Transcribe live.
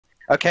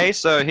Okay,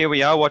 so here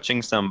we are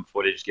watching some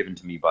footage given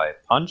to me by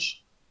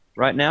Punch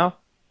right now.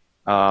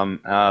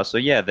 So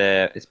yeah,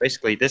 it's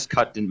basically this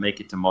cut didn't make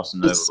it to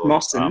Mohsen It's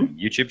Overlord's Mohsen.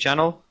 YouTube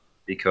channel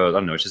because I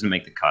don't know, it doesn't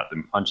make the cut.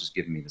 The Punch has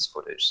given me this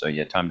footage, so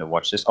yeah, time to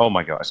watch this. Oh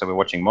my god! So we're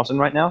watching Mohsen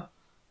right now.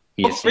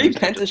 He Oh, three seems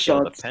to penta just kill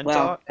the shots. Penta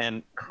Wow.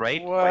 and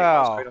Kratos.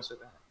 Wow. Kratos so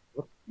bad.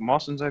 Look,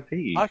 Mohsen's OP.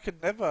 I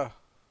could never.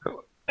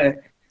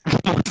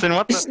 Mohsen,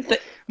 what This the? is the-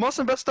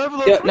 Mohsen best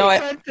Overlord. Yeah, Three no,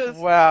 Pentas.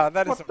 Wow,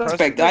 that is What the impressive.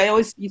 Respect. I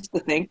always used to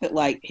think that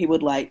like he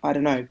would like I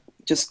don't know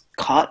just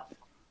cut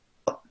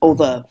all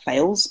the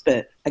fails,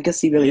 but I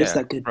guess he really is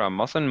that good. Bro,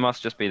 Mohsen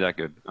must just be that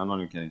good. I'm not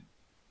even kidding.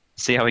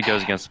 See how he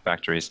goes against the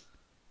factories.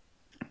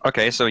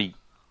 Okay, so he,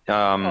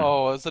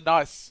 Oh, it's a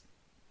nice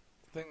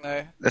thing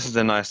there. this is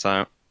a nice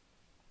time.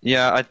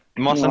 Yeah,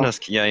 Mohsen has,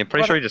 yeah, I'm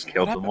pretty What- sure he just what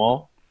killed them happened?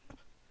 all.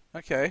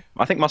 Okay.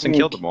 I think Mohsen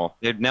killed them all.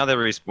 Now they're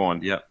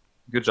respawned. Yeah,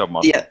 good job,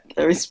 Mohsen. Yeah,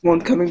 there is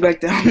one coming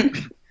back down.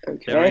 They're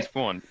Okay.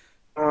 respawned.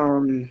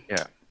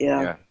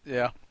 Yeah.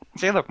 Yeah.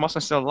 See, look,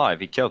 Mohsen's still alive.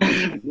 He killed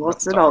them.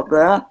 What's it out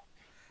there?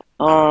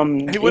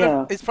 He would Yeah.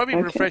 have. He's probably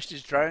Okay. refreshed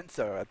his drone,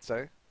 so I'd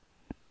say.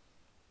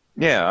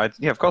 Yeah,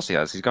 yeah, of course he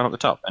has. He's gone up the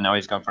top, and now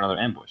he's gone for another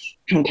ambush.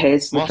 Okay,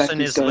 so the fact Mohsen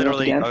he's is going up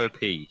literally again.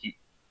 OP.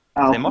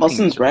 Oh, They're mocking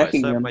Mohsen's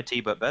wrecking Serve him. by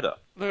T, but better.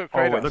 Look at Oh,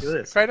 Kratos. wait, look at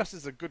this. Kratos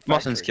is a good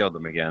factory. Mohsen's killed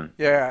them again.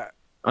 Yeah.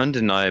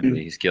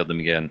 Undeniably, he's killed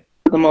them again.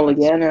 Put them all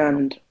again,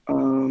 and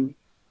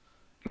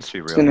Let's be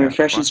real. He's gonna here.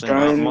 refresh his Mohsen-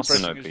 drones. Mohsen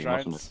Refreshing OP, his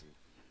Mohsen drones. OP.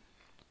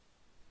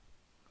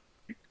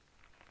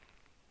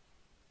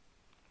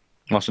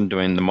 Mohsen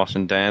doing the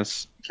Mohsen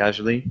dance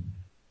casually.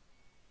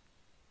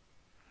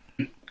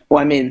 well,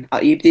 I mean,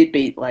 you did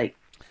beat like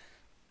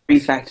 3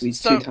 factories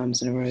So- 2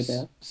 times in a row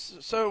there.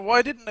 So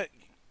why didn't it?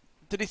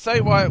 Did he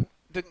say why it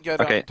didn't go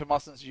down Okay. to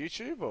Mohsen's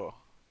YouTube or?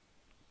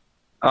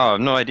 Oh,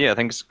 no idea. I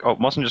think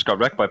Mohsen just got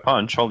wrecked by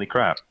Punch. Holy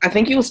crap. I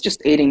think he was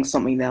just eating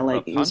something there,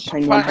 like he was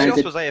playing Punch Punch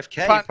one-handed. was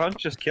AFK. Punch- Punch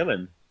just kill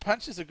him.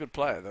 Punch is a good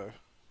player though.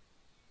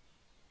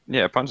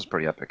 Yeah, Punch is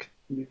pretty epic.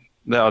 Yeah.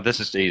 No, this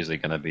is easily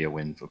going to be a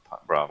win for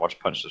Punch. Bro, watch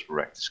Punch just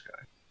wreck this guy.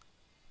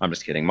 I'm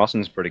just kidding.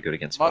 Mohsen's pretty good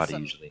against Fighter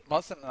usually.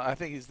 Mohsen, I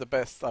think he's the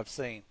best I've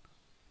seen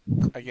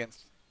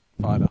against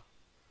Fighter.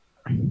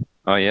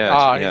 Oh, yeah.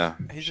 Ah, yeah,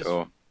 he's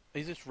sure.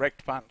 He's just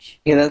wrecked Punch.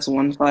 Yeah, that's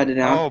one fighter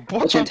down. Oh, what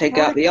Watch him the take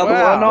out fuck? the other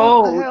Wow. one. Oh,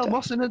 What the hell?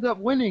 Mohsen ended up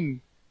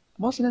winning.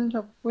 Mohsen ended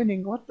up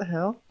winning. What the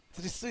hell?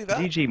 Did you see that?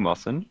 GG,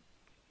 Mohsen.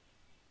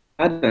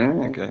 I don't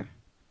know. Okay.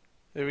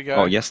 Here we go.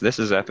 Oh, yes, this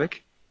is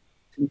epic.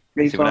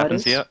 3 See what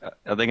happens fighters. here?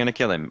 Are they going to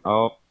kill him?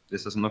 Oh,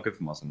 this doesn't look good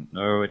for Mohsen.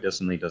 No, it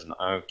definitely doesn't.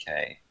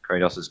 Okay.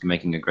 Kratos is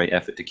making a great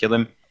effort to kill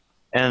him,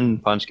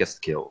 and Punch gets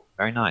the kill.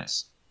 Very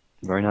nice.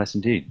 Very nice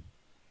indeed.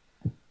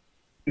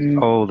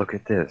 Mm. Oh, look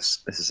at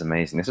this. This is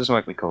amazing. This is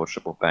what we call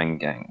triple bang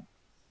gang.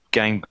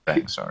 Gang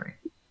bang, sorry.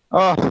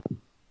 Oh,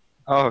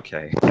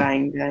 okay.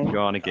 Bang, bang.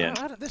 Go on again.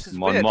 This is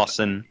Mon weird.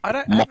 Mohsen. I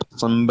don't.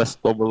 Mohsen, best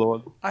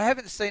overlord. I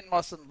haven't seen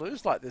Mohsen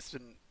lose like this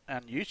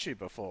on YouTube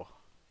before.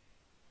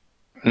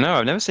 No,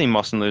 I've never seen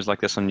Mohsen lose like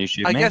this on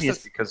YouTube. I guess Maybe it's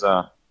it's- because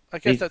I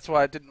guess He- that's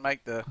why I didn't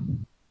make the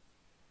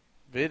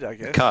vid. I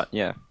guess. cut,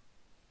 yeah.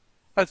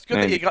 Oh, it's good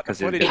that And you got the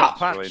because it footage gets of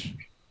Punch. destroyed.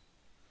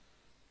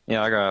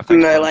 Yeah, I got No,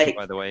 thanks, Punch, like-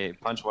 by the way.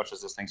 Punch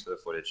watches this. Thanks for the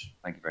footage.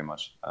 Thank you very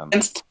much.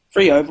 Against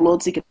 3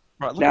 overlords, he can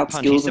Right, look out at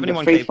Punch. skills He's of the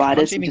 71k. free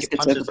fighters Punch and even just get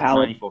gets punches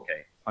overpowered. 94k.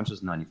 Punch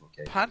is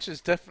 94k. Punch is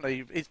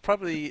definitely. He's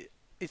probably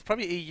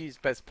EU's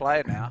best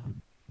player now.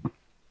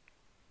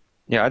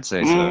 Yeah, I'd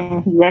say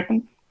so. You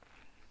reckon?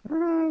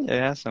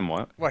 Yeah,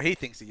 somewhat. Well, he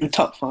thinks he In is.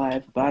 top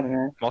 5, but I don't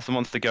know. Mohsen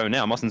wants to go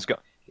now. Mohsen's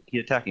got.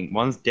 He's attacking.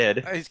 One's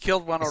dead. He's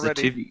killed one It's a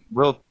already. 2v.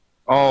 Well,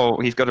 oh,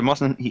 he's got a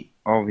Mohsen.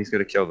 He's got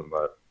to kill them,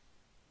 but.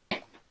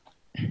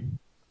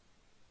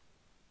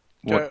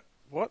 What?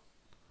 What?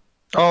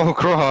 Oh,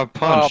 crap.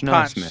 Punch. Oh, No,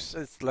 Punch. Smith.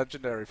 It's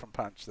legendary from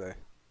Punch there.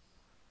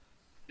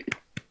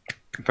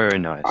 Very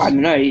nice. I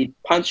don't know, he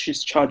punched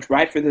his charge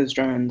right through those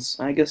drones.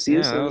 I guess he Yeah,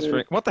 is. that was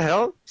pretty... What the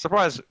hell?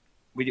 Surprise.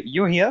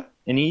 You were here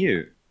in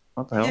EU.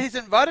 What the hell? Yeah, he's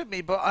invited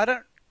me, but I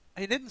don't.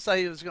 He didn't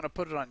say he was going to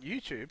put it on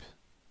YouTube.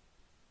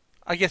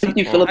 I guess. How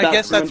do you feel about I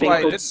guess someone that's being why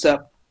he called didn't.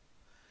 Sir?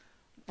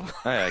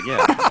 Oh,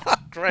 yeah.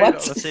 Great. What?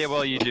 Let's see how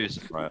well you do.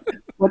 Right.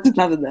 What's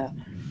another there?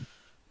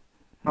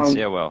 Let's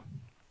see how well.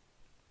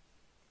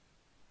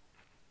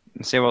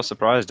 Let's see how well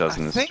Surprise does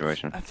in this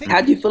situation. I think.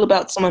 How do you feel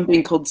about someone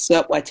being called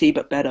Sir YT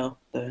but better,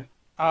 though?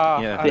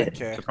 Yeah. I don't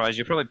care. Surprise,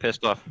 you're probably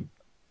pissed off.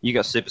 You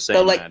got Super They were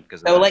Saiyan like, mad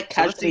because they were like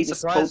So let's casually see,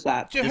 just Surprise. called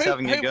that. He's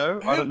having a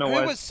go? I don't know who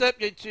why- was Serp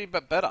YouTube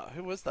but better?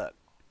 Who was that?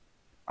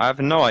 I have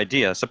no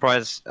idea.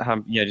 Surprise. Yeah,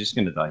 you're just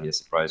gonna die here.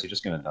 Surprise, you're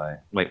just gonna die.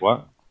 Wait,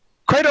 what?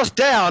 Kratos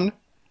down.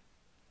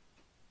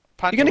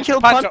 Punch, You're gonna kill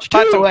Punch too?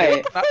 Punch.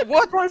 Wait. No,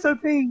 what? Surprise,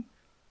 OP.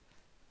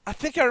 I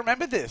think I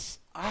remember this.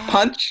 Ah,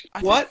 Punch?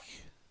 I What?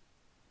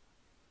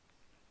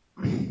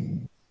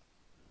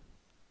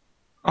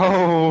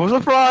 Oh,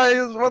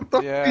 surprise! What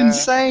the Yeah.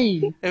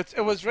 insane?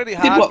 It was really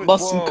Did hard. what with,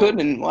 Boston whoa.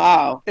 couldn't.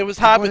 Wow. It was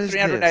hard What with is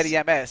 380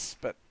 this? ms,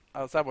 but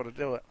I was able to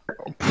do it.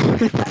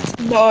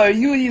 No,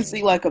 you were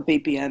using like a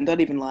VPN.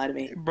 Don't even lie to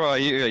me. Bro,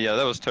 yeah,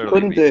 that was totally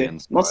Couldn't do.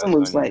 VPN, Boston Surprise,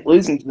 was I know. like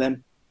losing to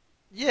them.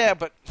 Yeah,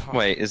 but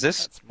Wait, is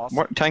this that's Mohsen.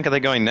 what tank are they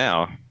going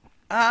now?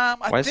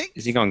 I think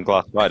Is he going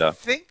glass I rider?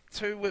 think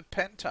 2 with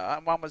Penta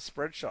and 1 with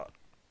spread shot.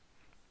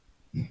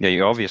 Yeah,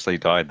 you obviously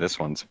died this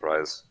one.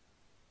 Surprise.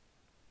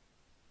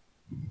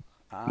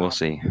 We'll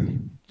see.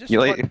 Just,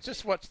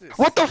 just watch this.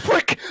 What the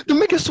frick? The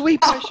mega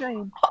sweep by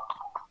Shane.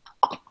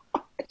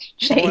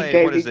 Shane Wait,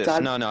 very what is this?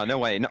 done. No,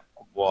 wait, no.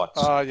 What?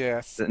 Oh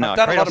yes. No, I've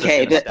done a lot Kratos of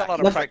Okay, is gonna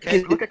but stack.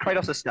 look- Look at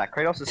Kratos' stack.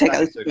 Kratos' Take stack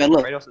out is so this good.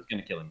 look. Kratos is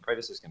gonna kill him.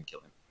 Kratos is gonna kill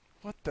him.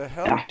 What the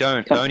hell? Yeah.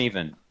 Don't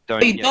even.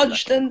 Don't. He yeah,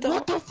 dodged and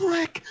What the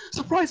frick?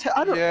 Surprise!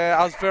 I don't. Yeah,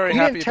 I was very You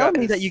happy didn't tell about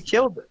me this. that you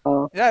killed it.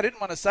 Yeah, I didn't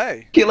want to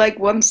say. get like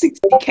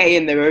 160k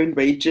in their own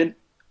region.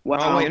 Wow.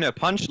 Oh wait, no.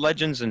 Punch,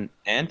 Legends, and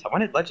Anti.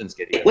 When did Legends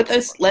get here? With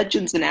those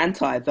legends and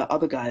anti, the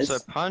other guys. So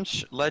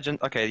Punch, Legend.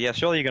 Okay, yeah.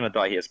 Surely you're gonna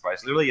die here,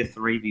 Spice. Literally a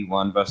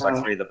 3v1 versus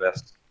like 3 of the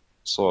best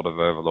sort of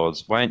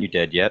overlords. Why aren't you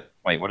dead yet?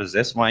 Wait, what is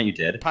this? Why aren't you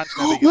dead? Punch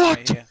never gets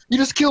What? me here. You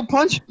just killed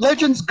Punch?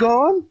 Legend's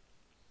gone?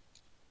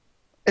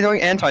 And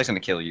only Anti's gonna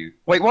kill you.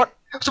 Wait, what?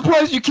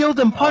 Surprised you killed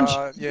them, Punch!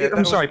 Yeah,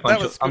 I'm sorry, that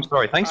Punch. was I'm good.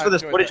 sorry. Thanks I for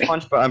this enjoyed footage, that.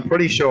 Punch, but I'm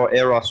pretty sure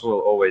Eros will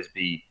always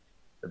be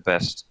the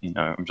best, you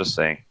know, I'm just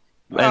saying.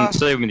 Ah. And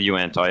same with you,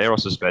 Anti.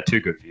 Eros is too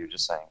good for you,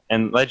 just saying.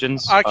 And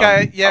Legends...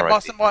 Okay, yeah, alright.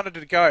 Mohsen wanted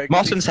to go.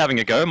 'cause Mohsen's having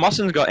a go.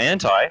 Mohsen's got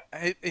Anti.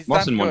 he's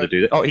Mohsen done wanted to good.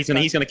 do that. Oh, he's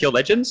gonna kill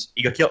Legends?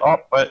 He got killed. Oh,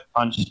 but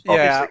Punch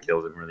Yeah. obviously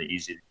kills him really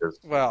easy because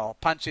Well,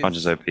 Punch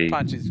is OP.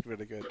 Punch is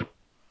really good.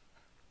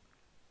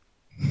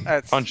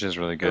 That's, Punch is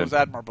really It good. was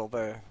admirable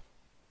there.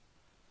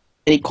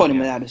 And he caught him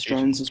without his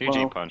drones as GG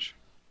well. Punch.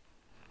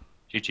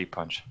 GG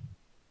Punch.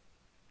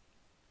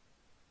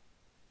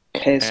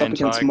 Okay, it's up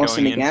Anti against going Mohsen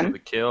into again. the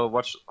kill.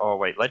 Watch. Oh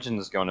wait,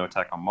 Legends is going to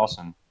attack on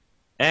Mohsen.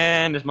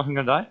 And is Mohsen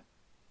gonna die?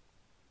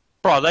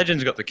 Bro,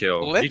 Legends got the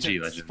kill. Legends?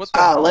 GG Legends. What the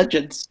Ah, hell?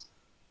 legends.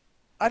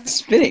 I didn't-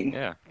 Spinning.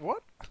 Yeah.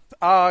 What?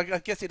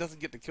 I guess he doesn't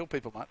get to kill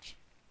people much.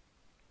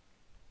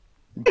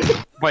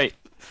 Wait.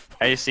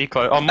 AC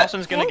close. Oh,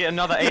 Mohsen's gonna get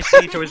another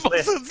AC to his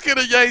list. Mohsen's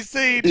gonna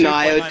AC.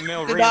 Denied, 2.9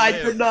 mil denied,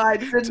 relive. denied.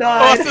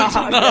 Mohsen's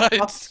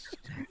denied.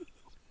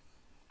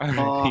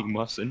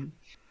 Mohsen.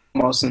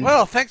 Mohsen.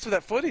 Well, thanks for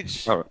that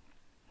footage. Alright.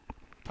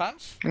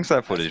 Punch. Thanks for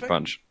that footage, Aspect?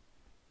 Punch.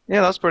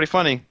 Yeah, that's pretty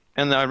funny.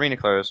 And the arena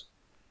close.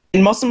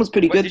 And Mohsen was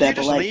pretty Wait, good did there, you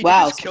but just like, leave?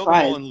 wow, You just kill them all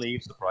surprise. and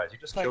leave. Surprise. You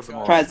just Thanks, killed them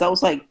all. guys. Surprise, that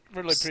was like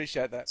Really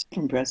appreciate that.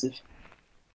 super impressive.